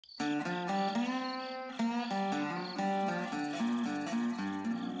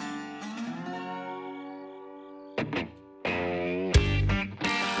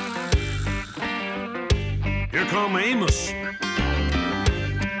Here come Amos.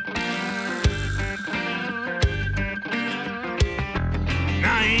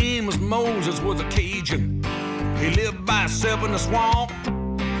 Now Amos Moses was a Cajun. He lived by himself in the swamp.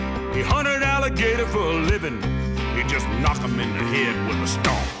 He hunted alligator for a living. He'd just knock him in the head with a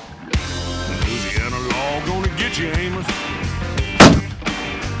stomp. The Louisiana law gonna get you, Amos.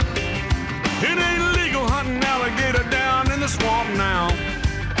 It ain't legal hunting alligator down in the swamp now.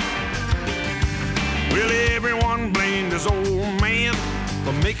 Well, everyone blamed his old man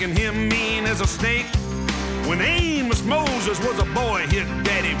for making him mean as a snake. When Amos Moses was a boy, his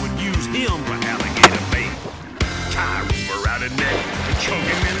daddy would use him for alligator bait. Tie a rope around his neck and choke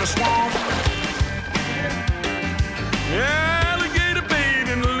him in the swamp. Alligator bait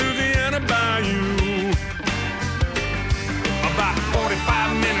in the Louisiana bayou. About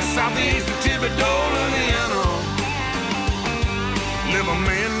 45 minutes southeast of Thibodaux, Louisiana, live a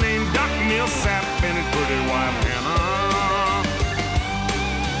man named Doc Millsap and his pretty wife Hannah.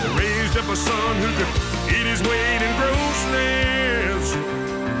 They raised up a son who could eat his weight in groceries.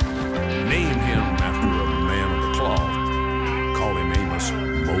 Named him after a man of the cloth. Call him Amos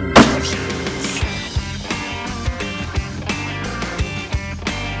Moses.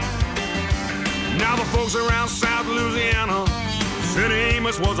 Now the folks around South Louisiana said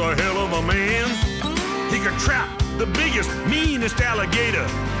Amos was a hell of a man. He could trap the biggest, meanest alligator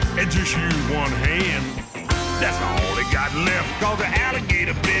and just use one hand. That's all they got left, cause the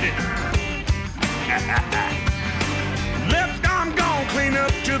alligator bit it. Left arm gone clean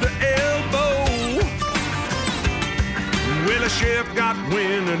up to the elbow. Well, the sheriff got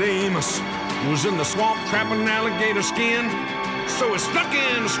wind that Amos was in the swamp trapping alligator skin. So he stuck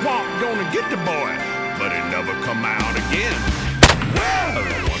in the swamp gonna get the boy, but he never come out again. Well,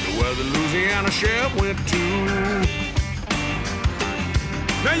 I wonder where the Louisiana sheriff went to.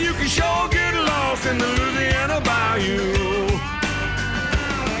 Now you can sure get lost in the Louisiana bayou.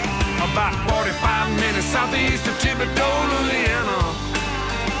 About 45 minutes southeast of Thibodaux, Louisiana,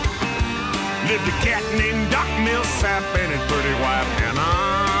 lived a cat named Doc Millsap and his pretty wife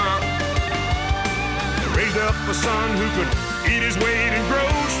Hannah. They raised up a son who could eat his weight in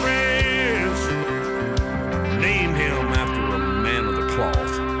groceries. Named him after a man of the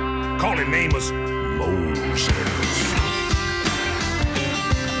cloth. Called him Amos Moses.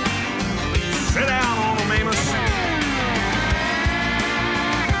 Sit down on him, Amos.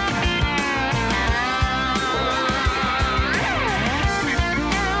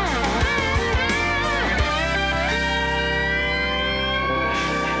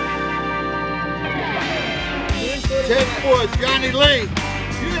 Boy, Johnny Lee.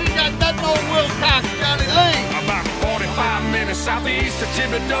 You ain't got nothing on Wilcox, Johnny Lee. About 45 minutes southeast of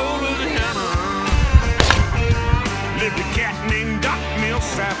Thibodaux, Louisiana, lived a cat named Doc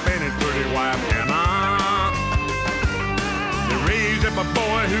Millsap and his pretty wife Hannah. They raised up a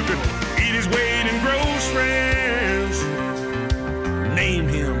boy who could eat his weight in groceries. Named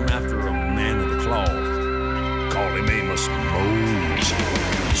him after a man of the cloth. Called him Amos Moses.